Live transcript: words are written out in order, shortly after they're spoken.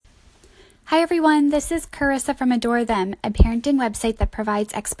Hi everyone, this is Carissa from Adore Them, a parenting website that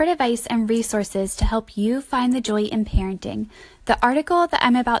provides expert advice and resources to help you find the joy in parenting. The article that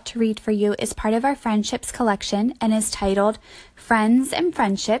I'm about to read for you is part of our Friendships collection and is titled Friends and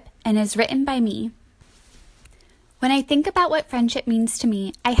Friendship and is written by me. When I think about what friendship means to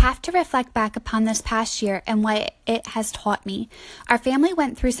me, I have to reflect back upon this past year and what it has taught me. Our family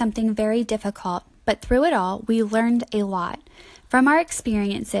went through something very difficult, but through it all, we learned a lot. From our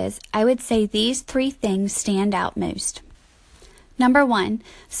experiences, I would say these three things stand out most. Number 1,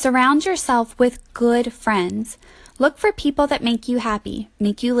 surround yourself with good friends. Look for people that make you happy,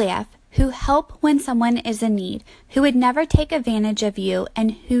 make you laugh, who help when someone is in need, who would never take advantage of you,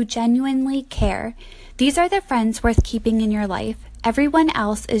 and who genuinely care. These are the friends worth keeping in your life. Everyone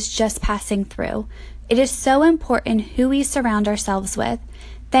else is just passing through. It is so important who we surround ourselves with.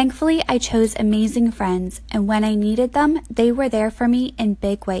 Thankfully, I chose amazing friends, and when I needed them, they were there for me in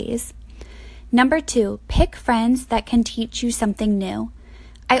big ways. Number 2, pick friends that can teach you something new.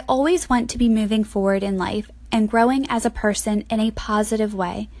 I always want to be moving forward in life and growing as a person in a positive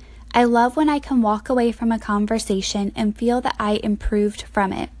way. I love when I can walk away from a conversation and feel that I improved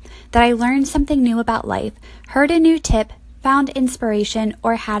from it, that I learned something new about life, heard a new tip, found inspiration,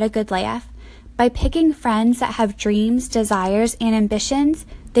 or had a good laugh. By picking friends that have dreams, desires, and ambitions,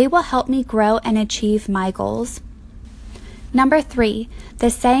 they will help me grow and achieve my goals. Number 3, the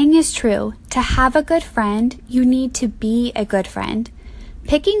saying is true. To have a good friend, you need to be a good friend.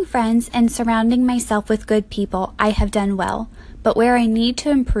 Picking friends and surrounding myself with good people, I have done well. But where I need to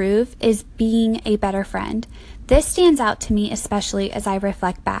improve is being a better friend. This stands out to me especially as I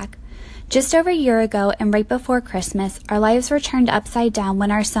reflect back. Just over a year ago and right before Christmas, our lives were turned upside down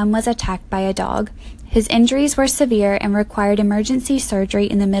when our son was attacked by a dog. His injuries were severe and required emergency surgery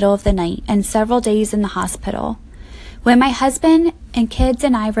in the middle of the night and several days in the hospital. When my husband and kids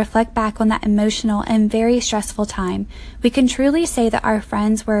and I reflect back on that emotional and very stressful time, we can truly say that our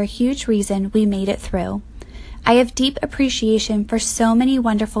friends were a huge reason we made it through. I have deep appreciation for so many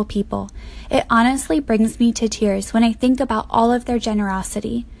wonderful people. It honestly brings me to tears when I think about all of their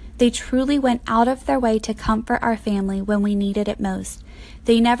generosity. They truly went out of their way to comfort our family when we needed it most.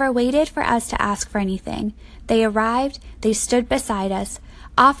 They never waited for us to ask for anything. They arrived, they stood beside us,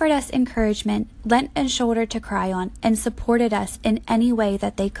 offered us encouragement, lent a shoulder to cry on, and supported us in any way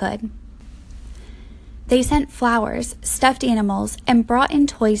that they could. They sent flowers, stuffed animals, and brought in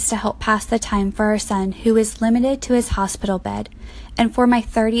toys to help pass the time for our son who is limited to his hospital bed. And for my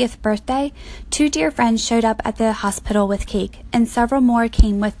 30th birthday, 2 dear friends showed up at the hospital with cake, and several more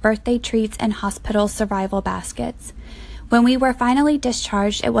came with birthday treats and hospital survival baskets. When we were finally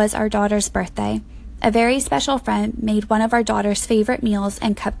discharged, it was our daughter's birthday. A very special friend made one of our daughter's favorite meals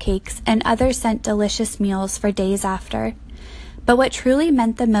and cupcakes, and others sent delicious meals for days after. But what truly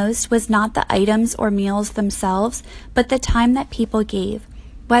meant the most was not the items or meals themselves, but the time that people gave.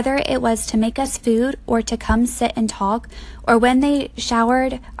 Whether it was to make us food or to come sit and talk, or when they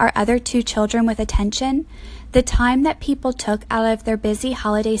showered our other 2 children with attention, the time that people took out of their busy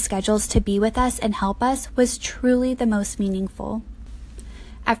holiday schedules to be with us and help us was truly the most meaningful.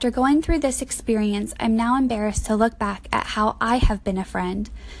 After going through this experience, I'm now embarrassed to look back at how I have been a friend.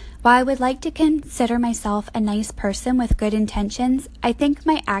 While I would like to consider myself a nice person with good intentions, I think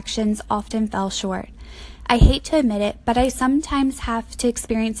my actions often fell short. I hate to admit it, but I sometimes have to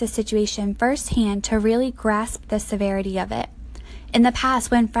experience a situation firsthand to really grasp the severity of it. In the past,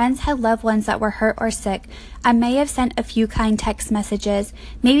 when friends had loved ones that were hurt or sick, I may have sent a few kind text messages,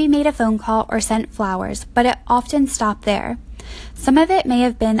 maybe made a phone call or sent flowers, but it often stopped there. Some of it may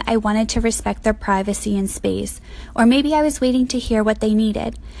have been I wanted to respect their privacy and space, or maybe I was waiting to hear what they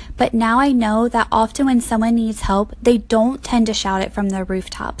needed. But now I know that often when someone needs help, they don't tend to shout it from their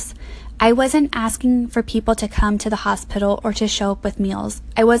rooftops. I wasn't asking for people to come to the hospital or to show up with meals.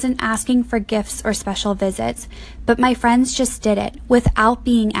 I wasn't asking for gifts or special visits, but my friends just did it without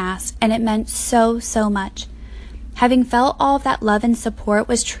being asked, and it meant so, so much. Having felt all of that love and support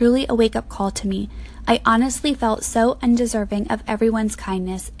was truly a wake-up call to me. I honestly felt so undeserving of everyone's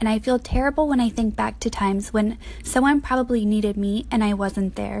kindness, and I feel terrible when I think back to times when someone probably needed me and I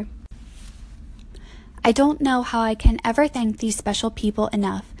wasn't there. I don't know how I can ever thank these special people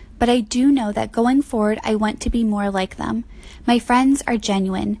enough, but I do know that going forward I want to be more like them. My friends are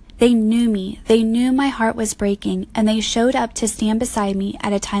genuine. They knew me, they knew my heart was breaking, and they showed up to stand beside me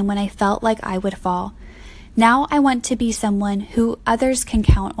at a time when I felt like I would fall. Now I want to be someone who others can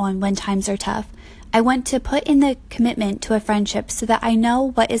count on when times are tough. I want to put in the commitment to a friendship so that I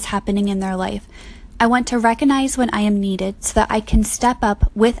know what is happening in their life. I want to recognize when I am needed so that I can step up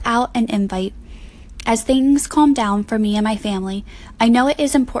without an invite. As things calm down for me and my family, I know it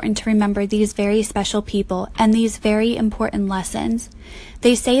is important to remember these very special people and these very important lessons.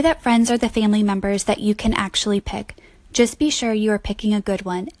 They say that friends are the family members that you can actually pick. Just be sure you are picking a good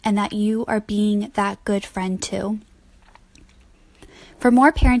one and that you are being that good friend too. For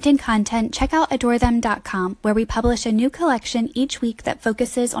more parenting content, check out adorethem.com, where we publish a new collection each week that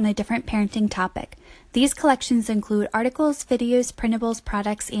focuses on a different parenting topic. These collections include articles, videos, printables,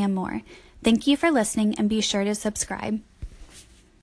 products, and more. Thank you for listening, and be sure to subscribe.